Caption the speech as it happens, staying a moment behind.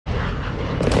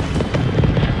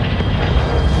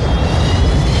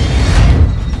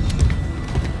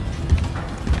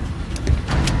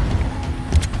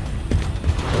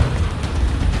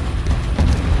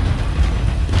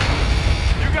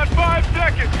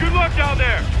Good luck down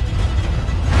there!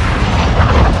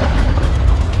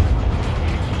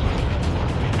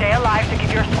 Stay alive to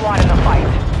keep your squad in the fight.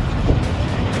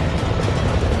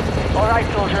 Alright,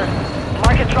 soldier.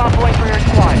 Mark a drop point for your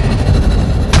squad.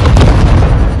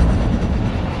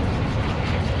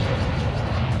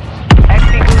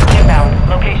 XP boost inbound.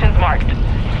 Locations marked.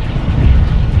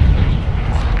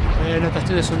 Una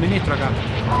estación de suministro acá.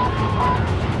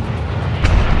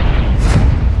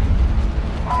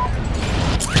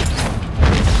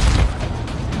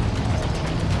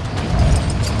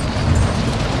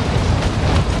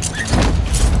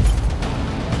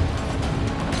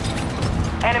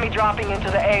 Enemy dropping into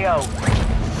the AO.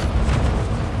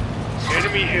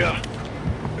 Enemy here.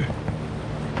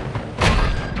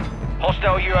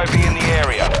 Hostile UAV in the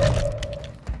area.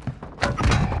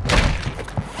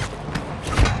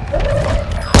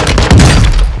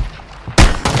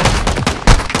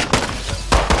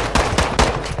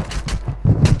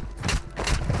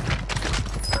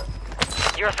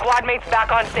 Your squad mates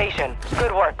back on station.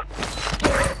 Good work.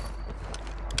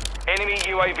 Enemy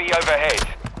UAV overhead.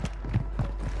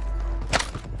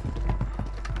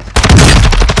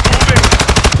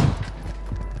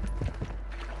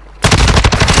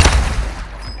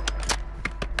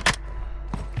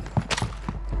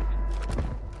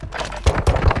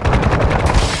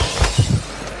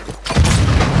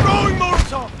 Throwing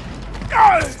Molotov!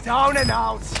 Down and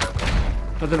out!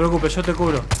 No te preocupes, yo te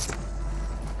cubro.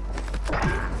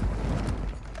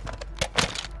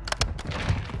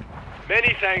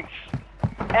 Many thanks.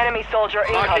 Enemy soldier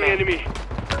Marking incoming. enemy.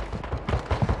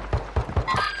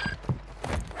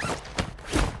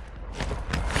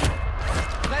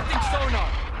 Planting sonar.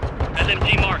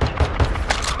 SMG marked.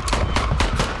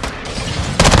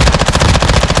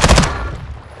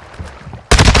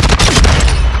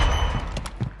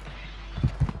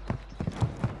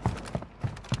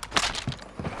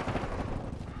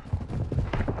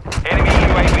 Enemy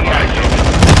UAV active.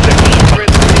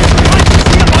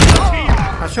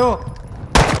 ¡Cayó!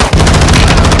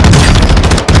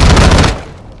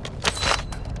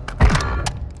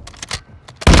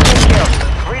 Kill.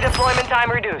 Redeployment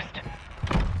time reduced.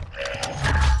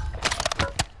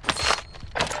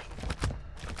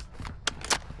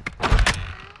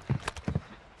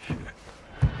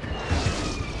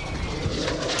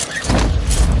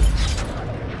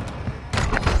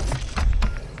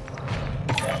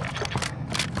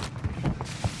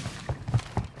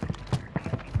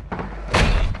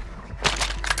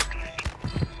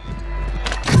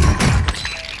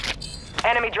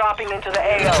 Enemy dropping into the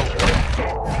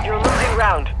AO. You're losing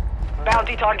ground.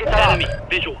 Bounty targets are Enemy, up.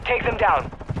 visual. Take them down.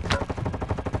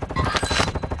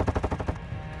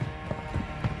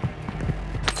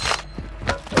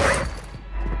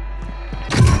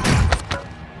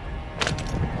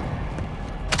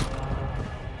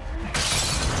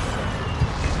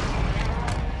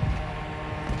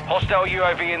 Hostile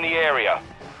UAV in the area.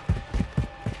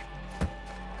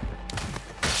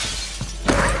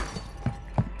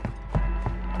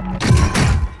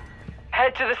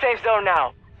 Head to the safe zone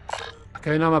now. Acá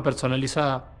hay una arma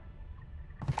personalizada.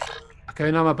 Acá hay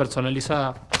una arma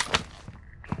personalizada.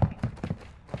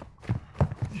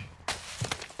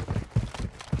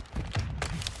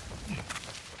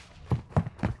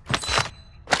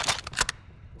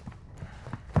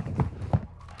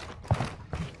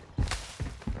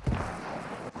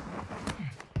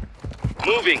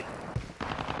 Moving.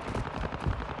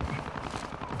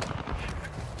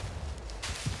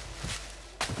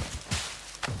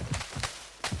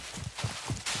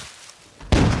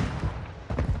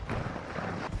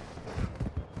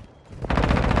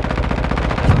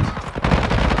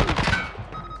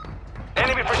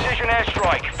 Enemy precision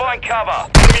airstrike. Find cover.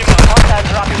 Hostiles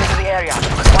dropping into the area.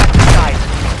 Watch the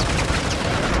side.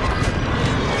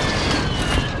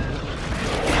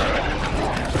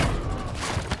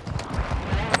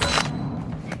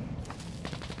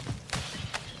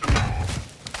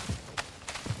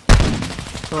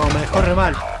 No, me dejó re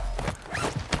mal.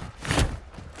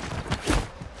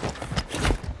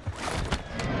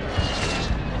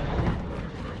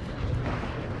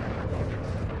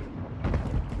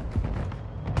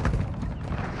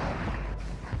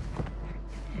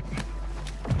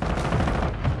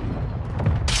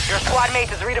 Your squad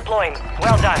mate is redeploying.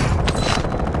 Well done.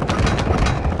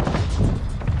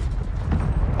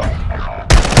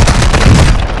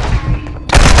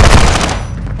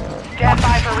 Stand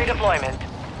by for redeployment.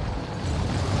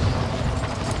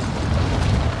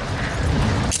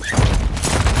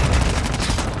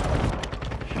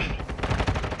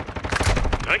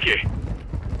 Thank you.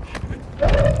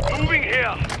 Moving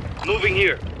here. Moving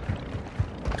here.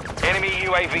 Enemy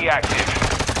UAV active.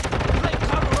 Take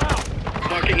cover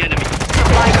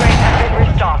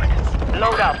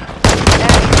Load up.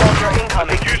 Enemy soldier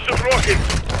incoming. Use some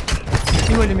rockets.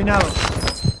 Objetivo eliminado.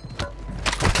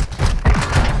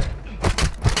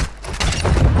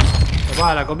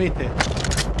 Tomá, la comiste.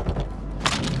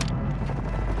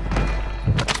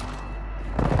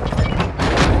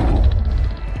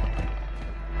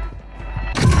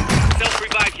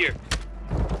 Self-revive here.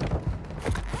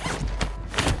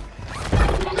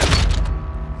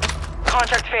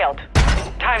 Contract failed.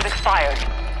 Time's expired.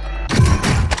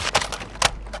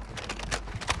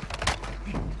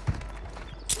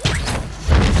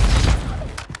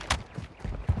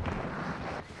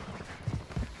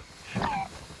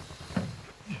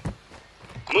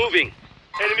 Moving.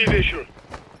 Enemy visual.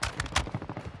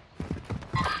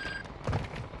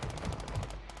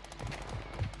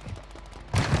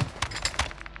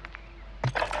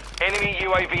 Enemy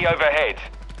UAV overhead.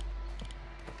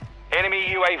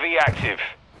 Enemy UAV active.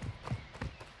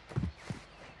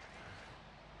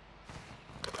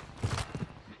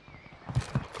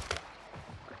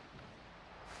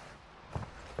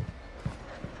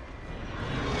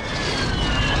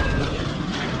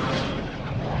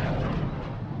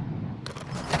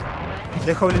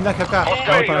 Dejo blindaje acá. Hostile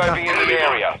Vamos para UAV acá. in the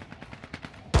area.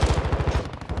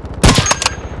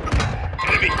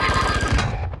 Enemy.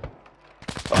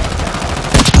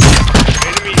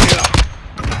 Enemy here.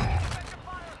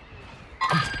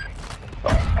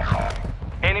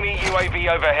 Enemy UAV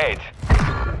overhead.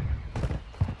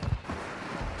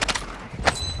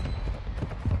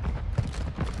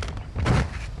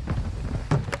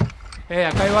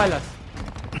 Acá hay balas.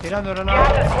 Tirando Gas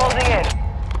granadas. is closing in.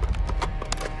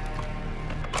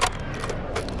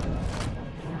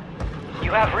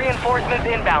 You have reinforcements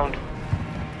inbound.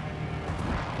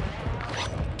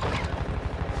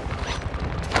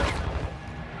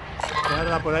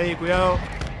 Guarda por ahí, cuidado.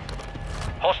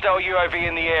 Hostile UAV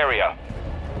in the area.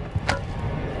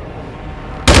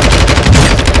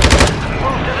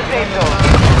 Move to the safe zone.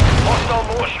 Hostile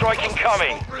mortar strike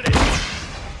incoming.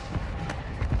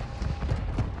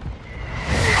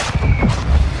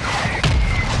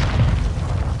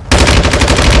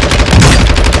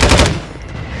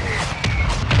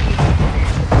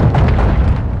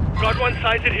 Got one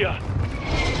sighted here.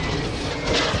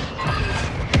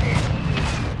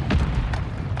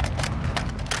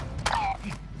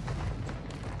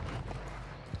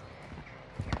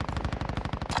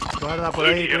 Guarda por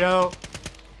ahí, cuidado.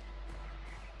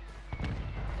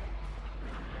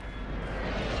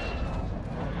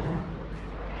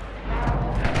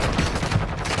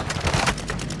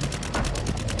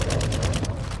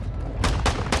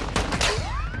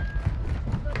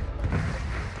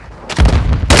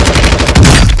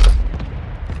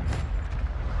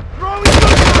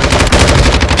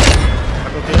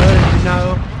 Francotirador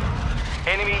eliminado.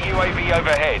 Enemy UAV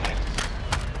overhead.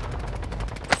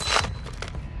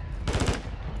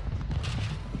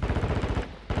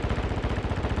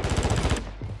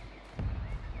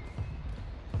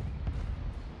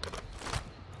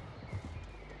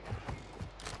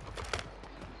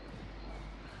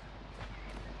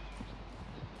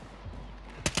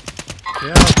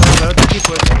 Cuidado, para otro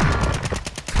equipo ese.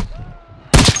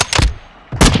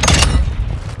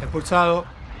 Expulsado.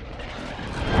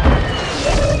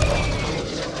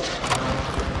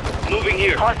 Moving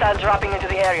here. Hostiles dropping into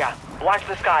the area. Watch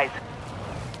the skies.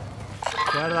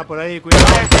 Guarda por ahí, cuidado.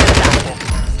 Fire sale is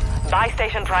active. Buy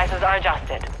station prices are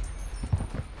adjusted.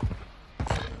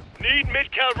 Need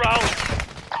mid-cal rounds.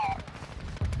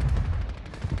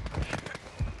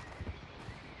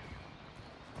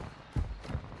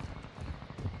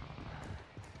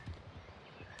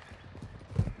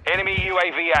 Enemy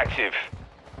UAV active.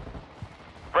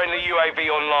 Friendly UAV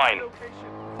online.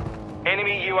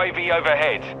 Enemy UAV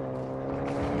overhead.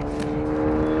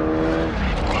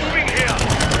 Moving here.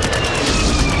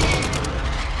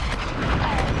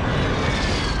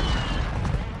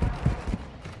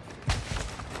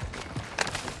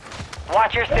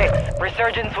 Watch your six.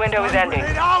 Resurgence window is ending.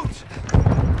 out.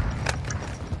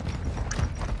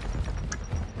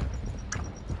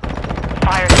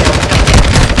 Fire sale adjusted.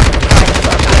 Prices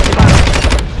are adjusted.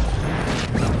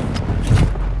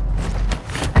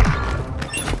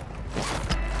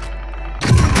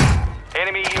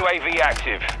 Enemy UAV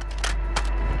active.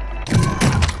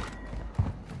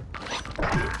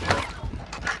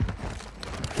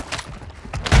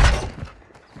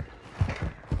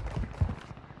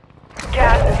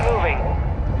 Gas is moving.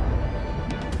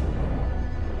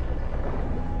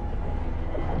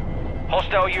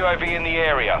 Hostile UAV in the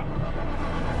area.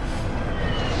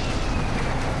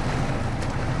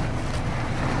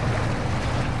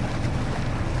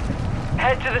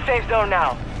 Head to the safe zone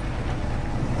now.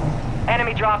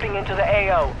 Enemy dropping into the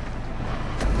AO.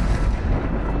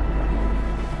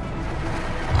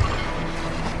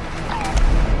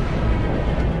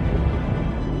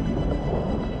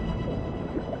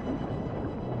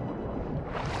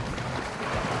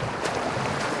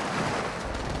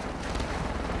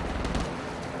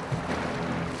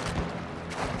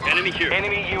 Enemy here.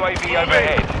 Enemy UAV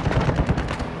overhead.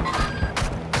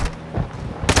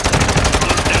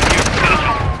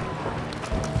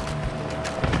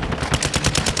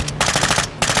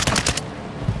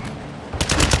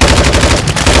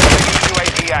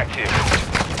 UAV active.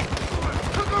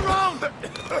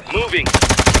 Moving.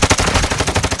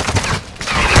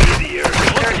 Enemy in the area.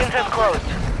 Resurgence has closed.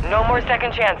 No more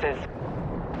second chances.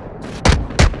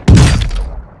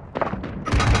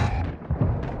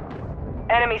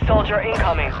 Enemy soldier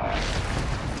incoming.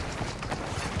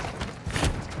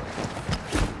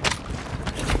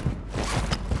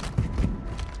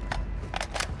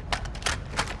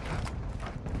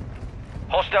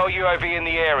 Hostile UAV in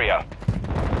the area.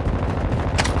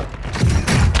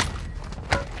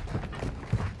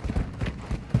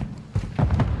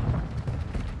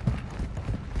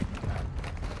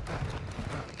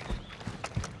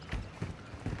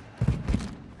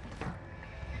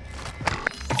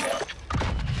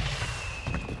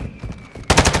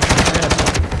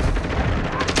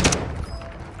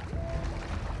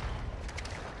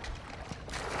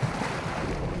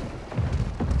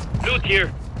 Loot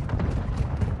here.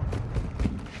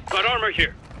 Got armor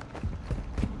here.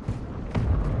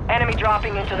 Enemy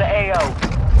dropping into the AO.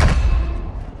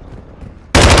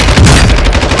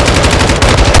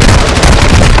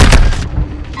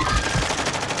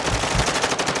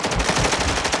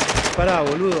 Pará,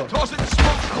 boludo.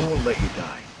 I won't let you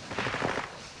die.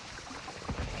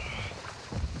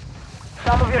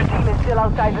 Some of your team is still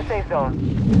outside the safe zone.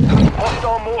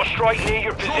 Hostile mortar strike near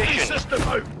your position. System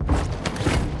out.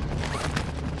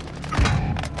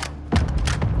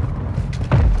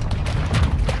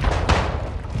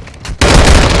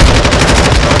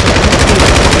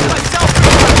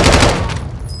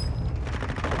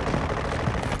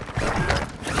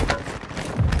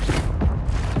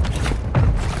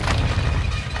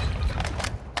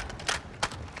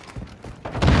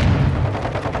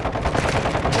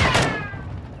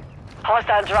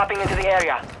 Hostiles dropping into the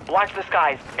area. Watch the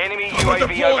skies. Enemy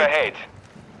UAV overhead.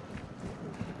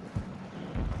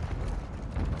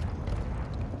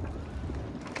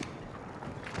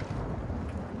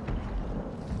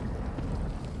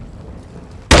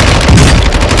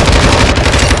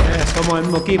 Somos el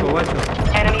mismo equipo, guacho.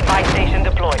 Enemy buy station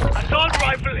deployed. Assault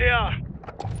rifle here.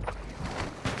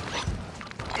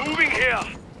 Moving here.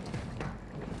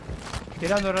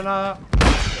 Tirando granada.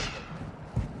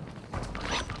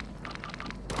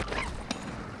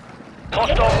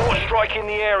 Hostile mortar strike in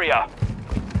the area.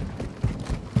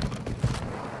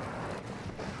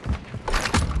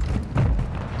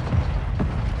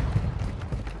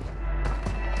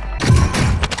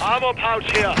 Ammo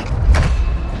pouch here.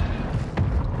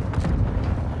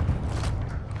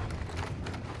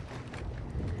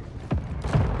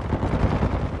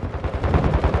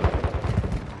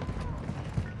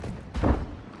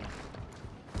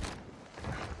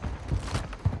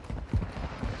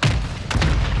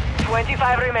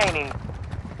 $25 remaining.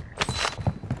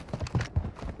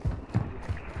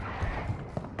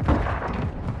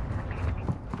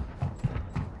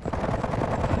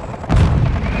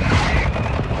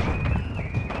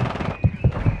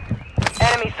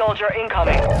 Enemy soldier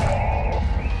incoming.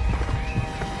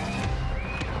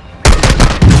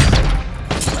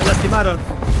 Me lastimaron.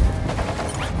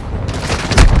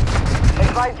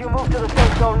 Advise you move to the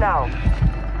safe zone now.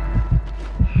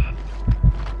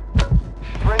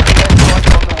 Friendly escort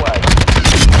on the way.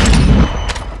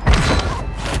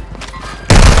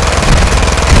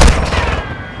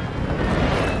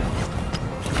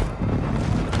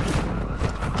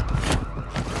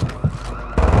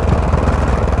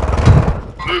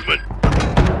 Movement.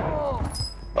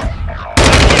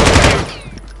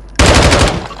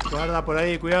 Guarda por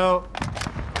ahí, cuidado.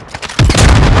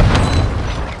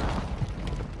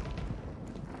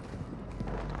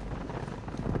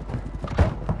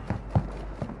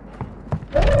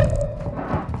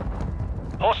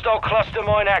 Hostile cluster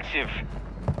mine active.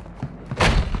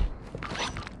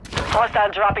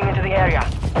 Hostile dropping into the area.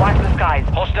 Watch the skies.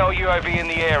 Hostile UAV in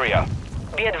the area.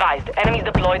 Be advised, enemies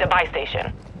deployed a buy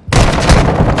station.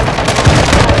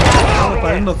 Vamos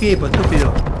para el mismo equipo,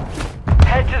 estúpido.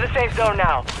 Head to the safe zone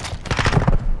now.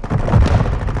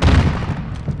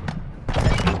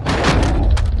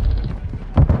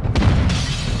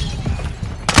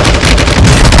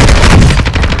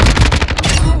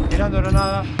 Tirando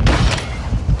granada.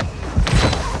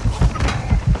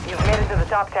 You've made it to the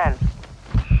top 10.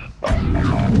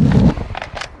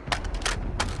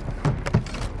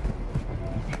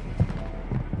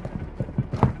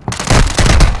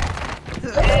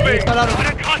 Dispararon.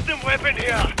 Got a custom weapon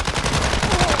here.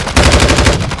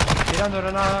 Tirando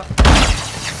granada.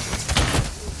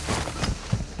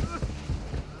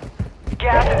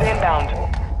 Gas is inbound.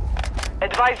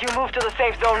 Advise you move to the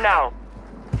safe zone now.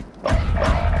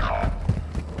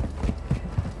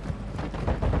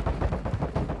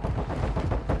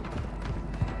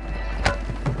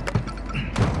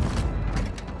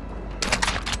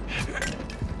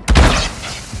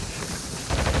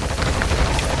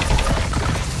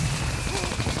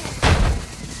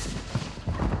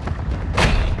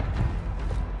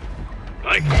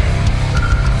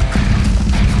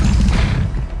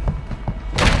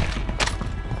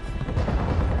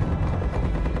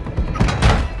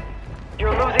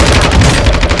 You're losing ground.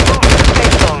 Move to the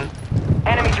safe zone.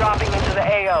 Enemy dropping into the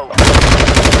AO.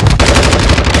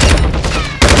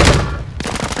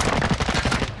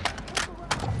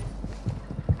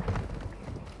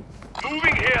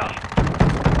 Moving here.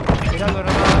 Tirando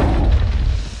granada.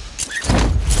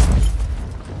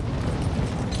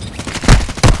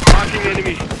 Marking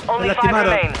enemy. Only Me 5 lastimaron.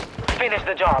 remain. Finish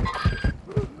the job.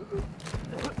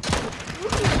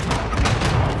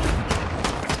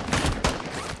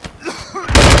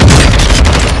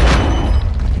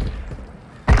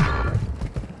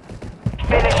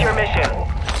 Finish your mission.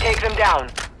 Take them down.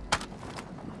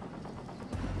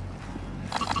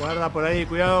 Guarda por ahí,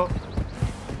 cuidado.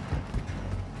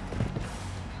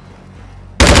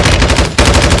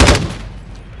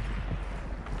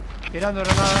 Tirando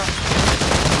granada.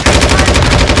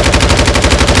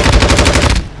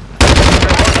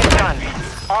 Mission done.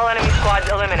 All enemy squads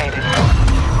eliminated.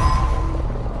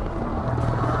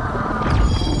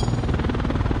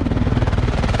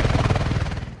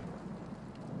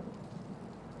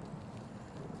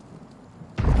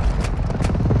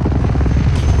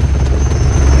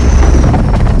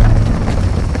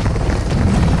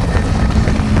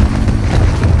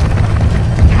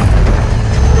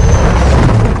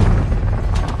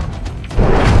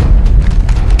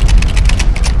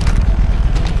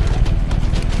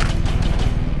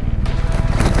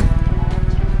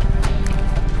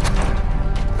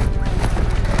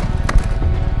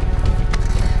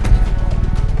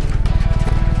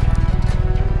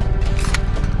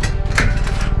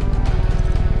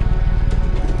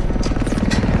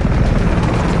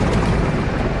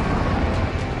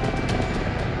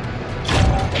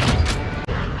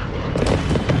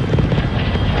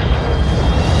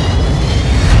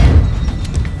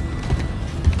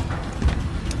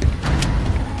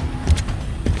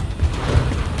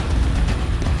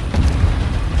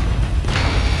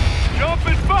 Jump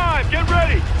in 5. Get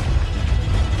ready.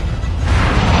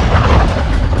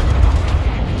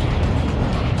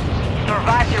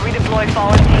 Survive to redeploy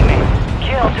fallen teammates.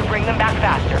 Kill to bring them back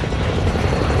faster.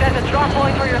 Set a drop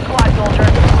point for your squad, soldier.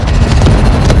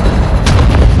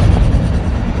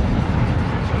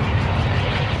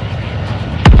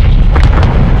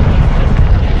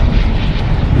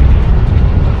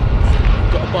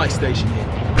 Got a buy station here.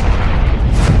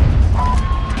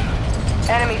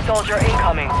 Enemy soldier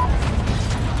incoming.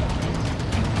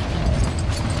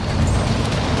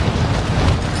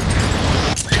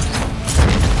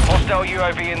 Hostile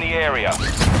UAV in the area.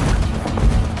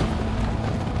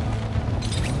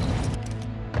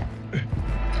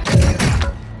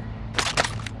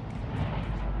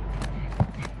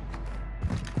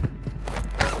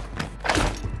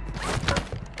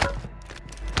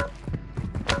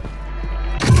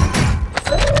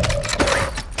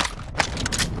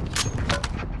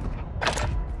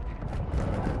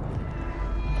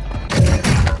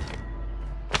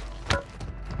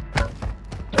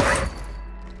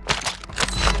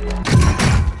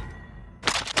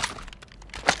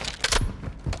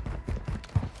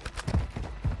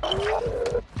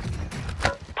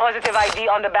 Positive ID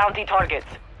on the bounty targets.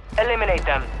 Eliminate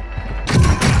them.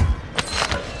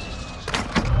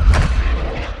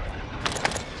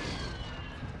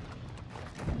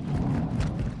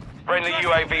 Friendly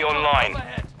UAV online.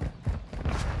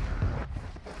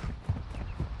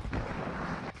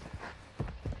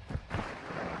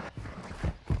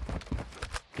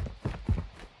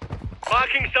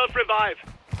 Marking self-revive.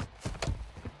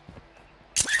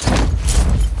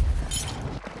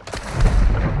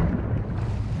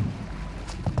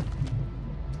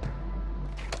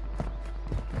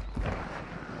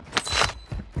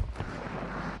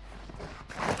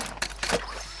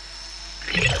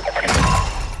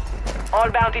 All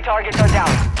bounty targets are down.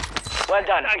 Well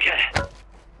done. Danke.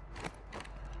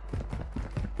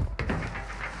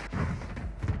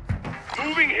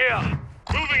 Moving here.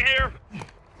 Moving here.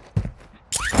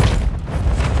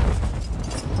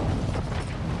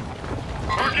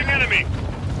 Marking enemy.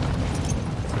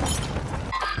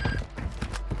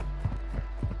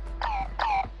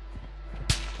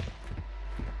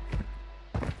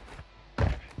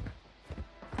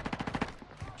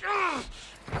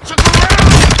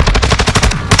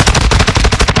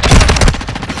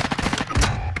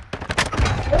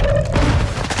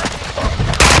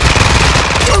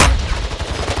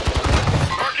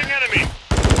 Marking enemy.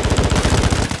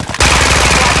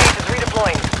 Squad is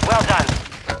redeploying. Well done.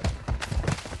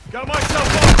 Got myself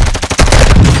one.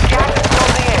 Gas is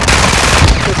closing in.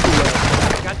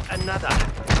 Got another.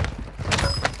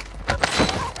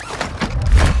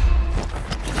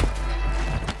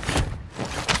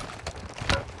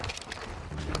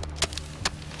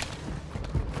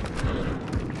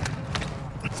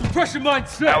 Suppression mine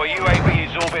set! Our UAV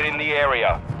is orbiting the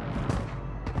area.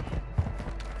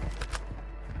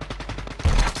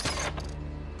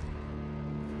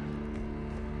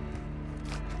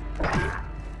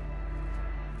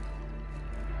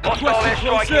 Hostile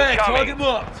airstrike Target incoming.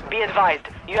 marked! Be advised,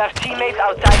 you have teammates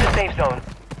outside the safe zone.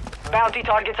 Bounty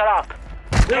targets are up.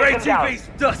 Their Take them down. ATV's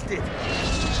dusted!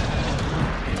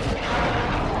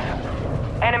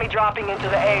 Enemy dropping into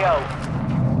the AO.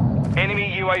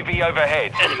 Enemy UAV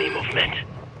overhead. Enemy movement.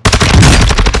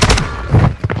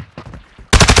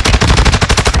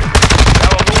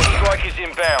 Our launch strike is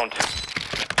inbound.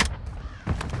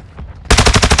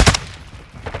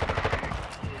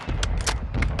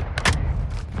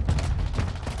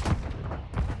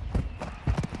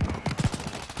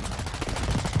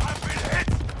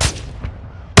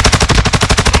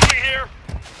 Moving here.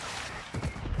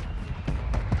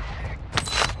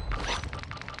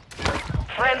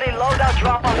 Friendly loadout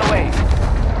drop on the way.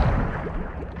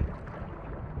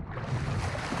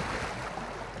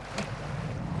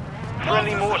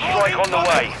 Friendly mortar strike on the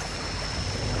way.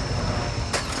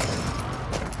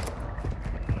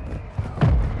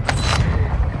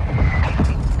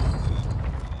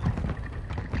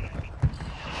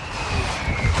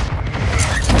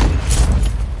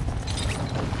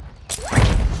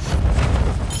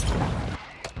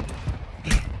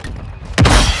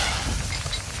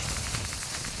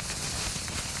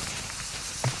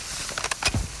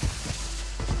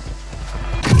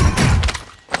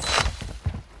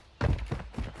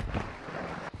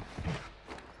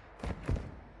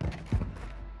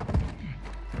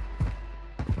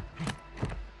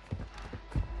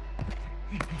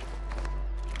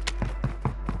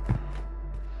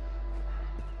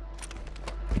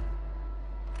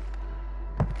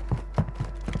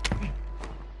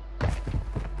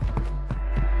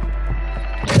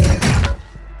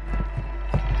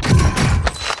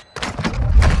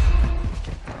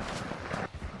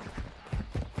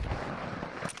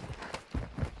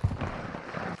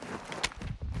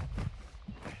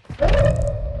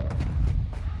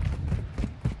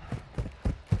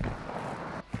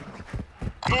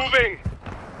 Moving.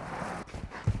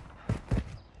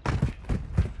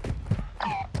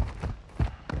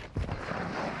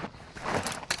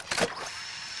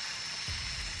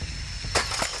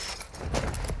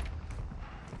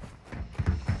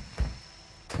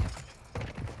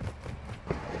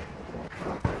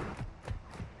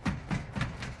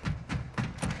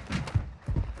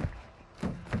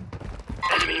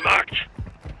 Enemy marked.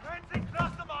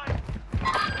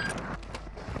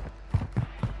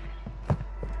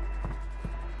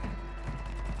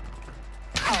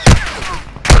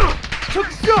 Took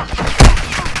a shot!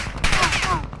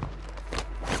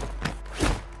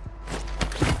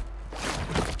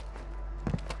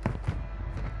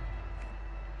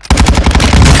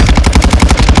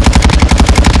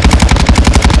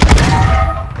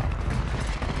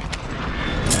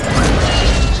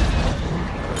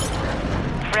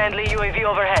 Friendly UAV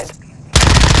overhead.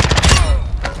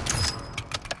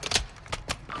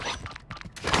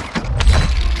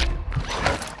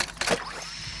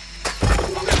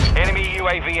 Enemy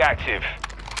UAV active.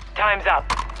 Time's up.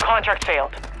 Contract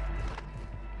failed.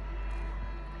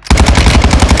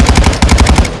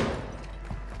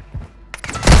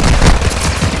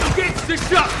 Against the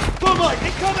shot! Thermite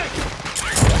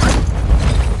incoming!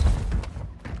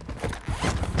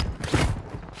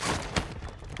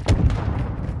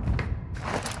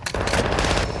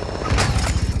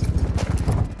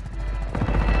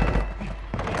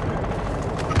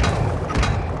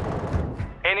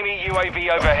 Enemy UAV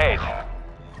overhead.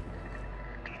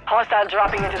 Hostile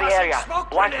dropping into the area.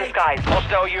 Watch the skies.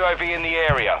 Hostile UAV in the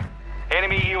area.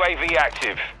 Enemy UAV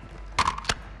active.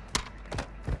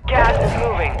 Gas is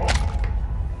moving.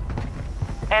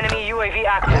 Enemy UAV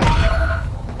active.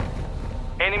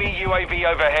 Enemy UAV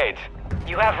overhead.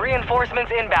 You have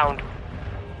reinforcements inbound.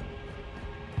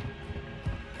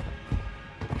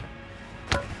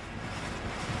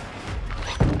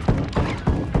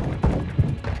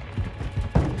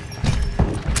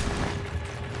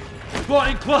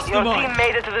 Spotting cluster Your mine! team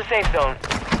made it to the safe zone.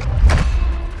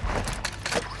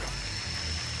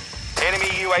 Enemy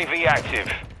UAV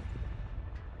active.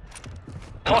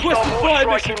 Hostile Requesting mortar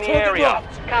fire strike mission. in the Target area.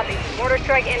 locked. Copy. Mortar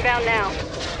strike inbound now.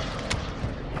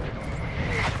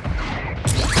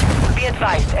 Be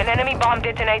advised, an enemy bomb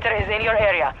detonator is in your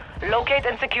area. Locate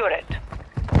and secure it.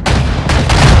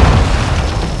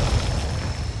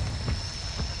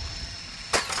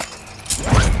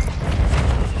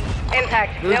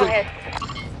 Impact. No Moving.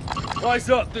 hit. Eyes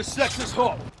up, this sector's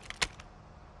hot.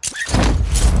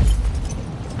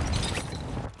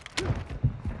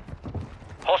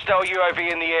 Hostile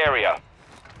UAV in the area.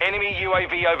 Enemy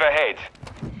UAV overhead.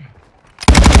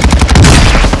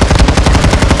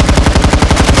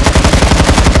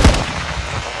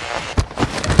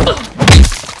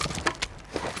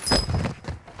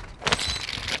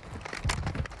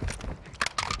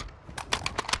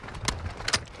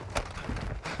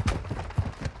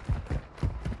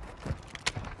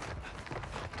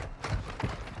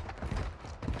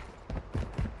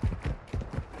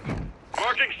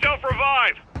 Marking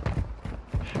self-revive.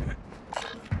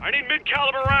 I need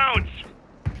mid-caliber rounds.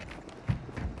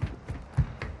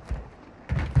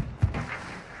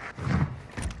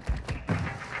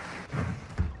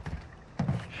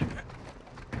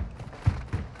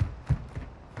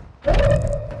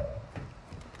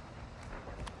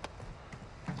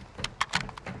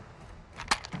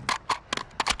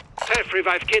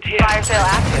 Self-revive kit here. Fire sale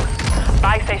active.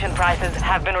 Buy station prices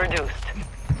have been reduced.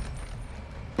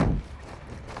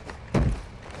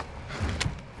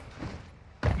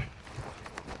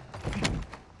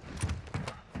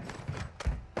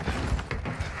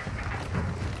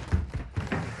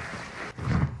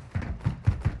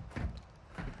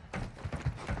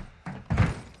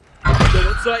 They're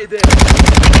on site there.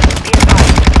 Be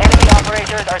advised, enemy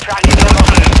operators are tracking your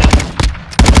location.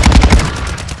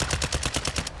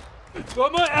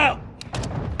 Got my out.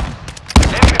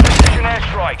 Enemy precision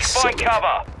airstrike. Find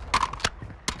cover.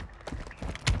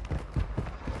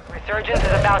 Resurgence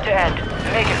is about to end.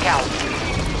 Make it count.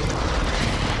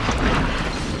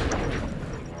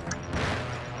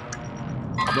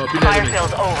 Not been Fire enemy.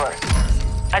 sales over.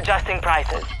 Adjusting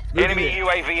prices. Moving Enemy in.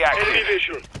 UAV active. Enemy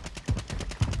visual.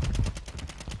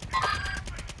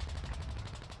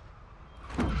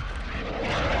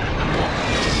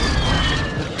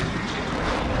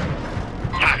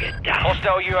 Target down.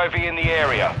 Hostile UAV in the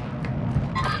area.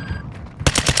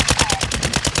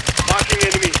 Marking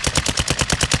enemy.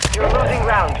 You're losing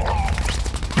ground.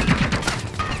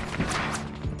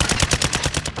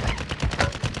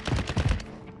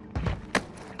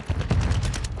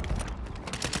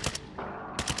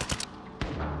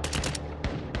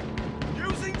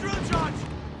 Using drill charge.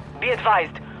 Be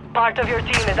advised, part of your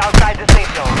team is outside the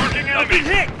safe zone. Marking enemy.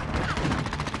 Hit.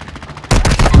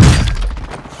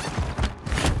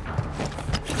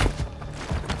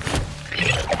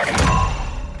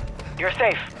 You're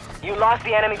safe. You lost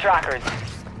the enemy trackers.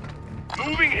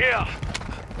 Moving here.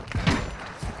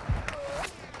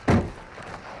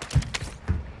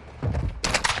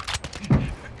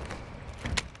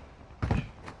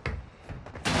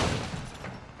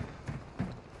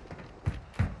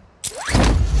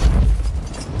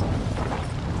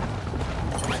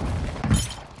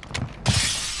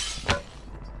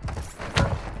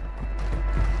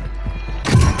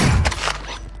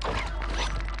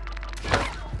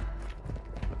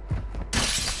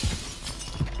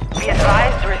 Be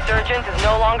advised, resurgence is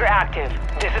no longer active.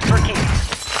 This is for keeps.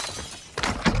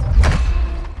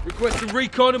 Requesting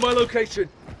recon in my location.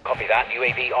 Copy that.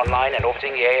 UAV online and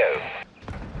orbiting the AO.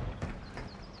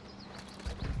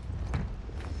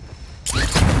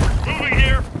 Moving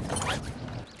here.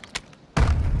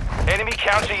 Enemy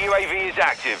counter UAV is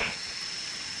active.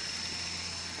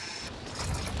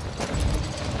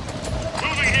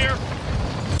 Moving here.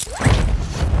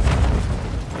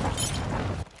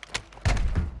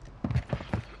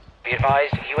 Be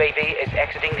advised, UAV is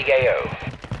exiting the AO.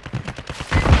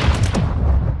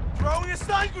 Throwing a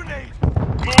stun grenade.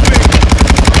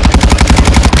 Moving.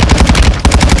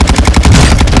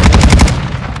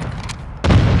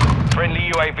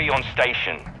 Friendly UAV on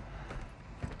station.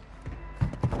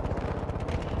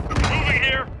 Moving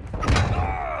here.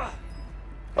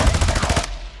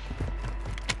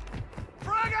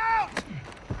 Frag out.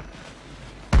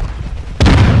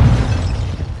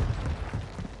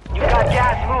 You got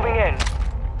gas moving in.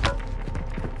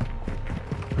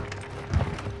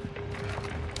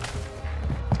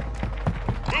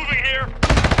 Moving here.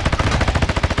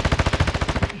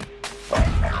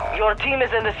 Your team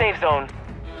is in the safe zone.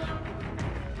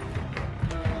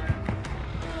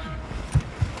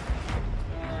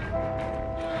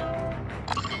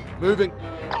 Moving.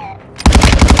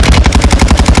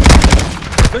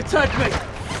 They tagged me.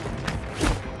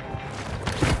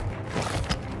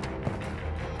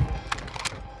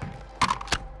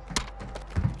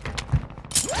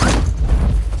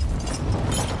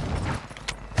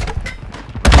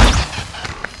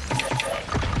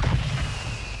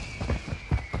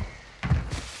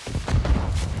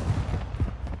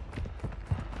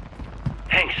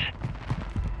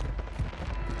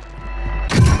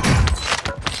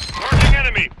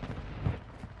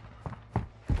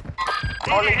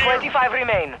 Only 25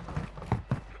 remain.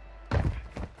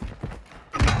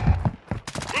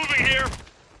 Moving here.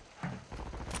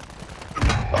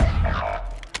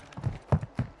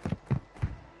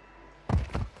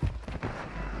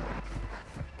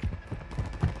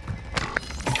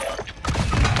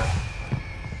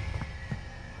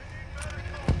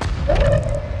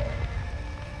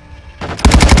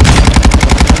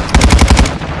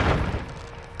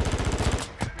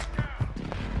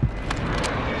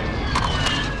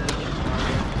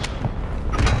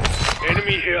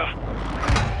 Enemy here.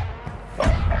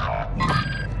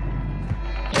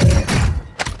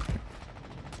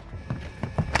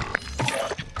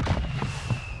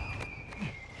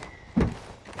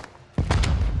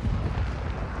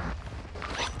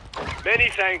 Many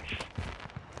thanks.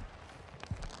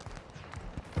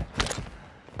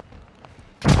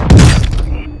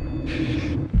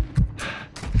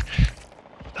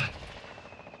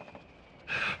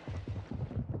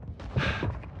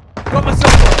 Got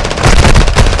myself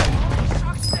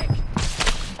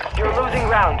You're losing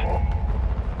ground.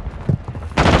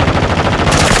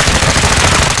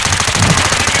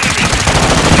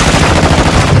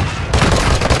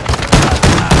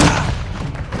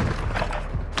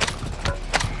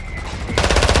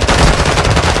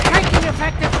 Taking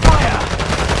effective fire!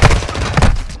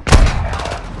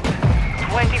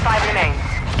 25 remain.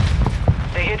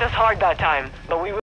 They hit us hard that time, but we